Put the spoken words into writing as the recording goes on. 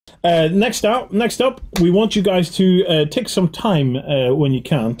Next up, we want you guys to take some time when you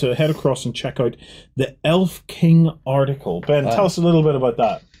can to head across and check out the Elf King article. Ben, tell us a little bit about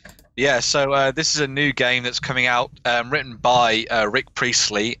that. Yeah, so this is a new game that's coming out, written by Rick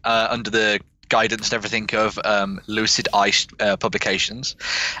Priestley under the guidance and everything of Lucid Publications.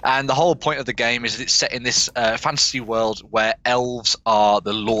 And the whole point of the game is that it's set in this fantasy world where elves are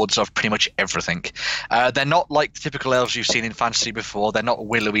the lords of pretty much everything. They're not like the typical elves you've seen in fantasy before. They're not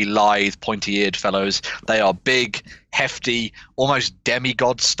willowy, lithe, pointy-eared fellows. They are big, hefty, almost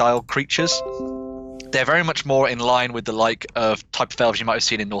demigod-style creatures. They're very much more in line with the type of elves you might have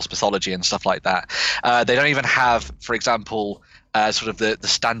seen in Norse mythology and stuff like that. They don't even have, for example, sort of the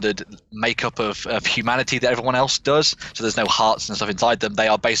standard makeup of humanity that everyone else does. So there's no hearts and stuff inside them. They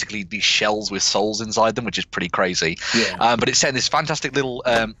are basically these shells with souls inside them, which is pretty crazy. Yeah. But it's set in this fantastic little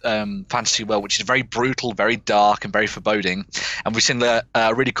fantasy world, which is very brutal, very dark, and very foreboding. And we've seen a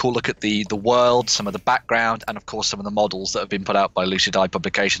really cool look at the world, some of the background, and of course some of the models that have been put out by Lucid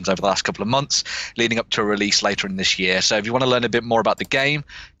Publications over the last couple of months, leading up to a release later in this year. So if you want to learn a bit more about the game,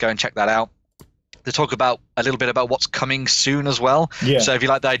 go and check that out. They talk about a little bit about what's coming soon as well. Yeah. So if you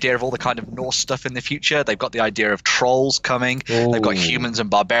like the idea of all the kind of Norse stuff in the future, they've got the idea of trolls coming. Ooh. They've got humans and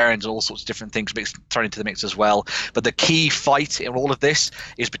barbarians and all sorts of different things thrown into the mix as well. But the key fight in all of this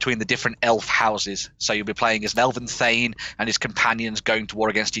is between the different elf houses. So you'll be playing as an elven thane and his companions going to war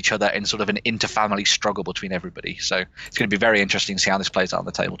against each other in sort of an inter-family struggle between everybody. So it's going to be very interesting to see how this plays out on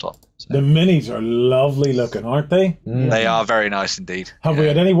the tabletop. So. The minis are lovely looking, aren't they? They are very nice indeed. Have we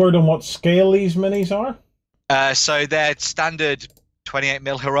had any word on what scale these minis are? So they're standard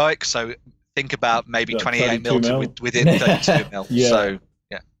 28mm heroic. So think about maybe 28mm within 32mm. Yeah. So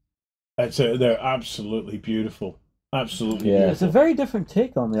yeah, they're absolutely beautiful. Absolutely. Yeah, it's a very different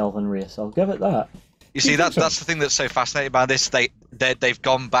take on the elven race. I'll give it that. You see, that's the thing that's so fascinating about this. They've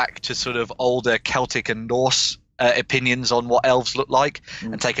gone back to sort of older Celtic and Norse opinions on what elves look like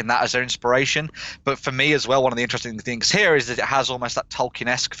and taken that as their inspiration. But for me as well, one of the interesting things here is that it has almost that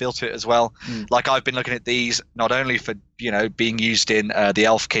Tolkien-esque feel to it as well. Like I've been looking at these not only for being used in the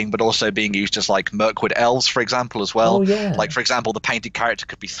Elf King, but also being used as like Mirkwood elves, for example, as well. Oh, yeah. Like for example, the painted character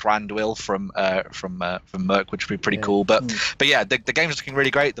could be Thranduil from Mirk, which would be pretty cool. But yeah, the game's looking really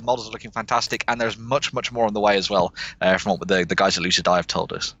great. The models are looking fantastic, and there's much more on the way as well from what the guys at Lucid have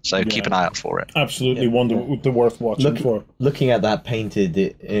told us. So keep an eye out for it. Absolutely, worth watching for. Looking at that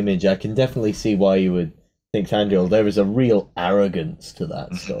painted image, I can definitely see why you would think Thranduil. There is a real arrogance to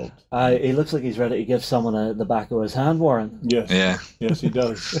that sculpt. He looks like he's ready to give someone the back of his hand, Warren. Yes. Yeah. Yes, he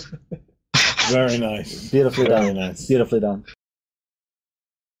does. Very nice. Beautifully done. Beautifully done.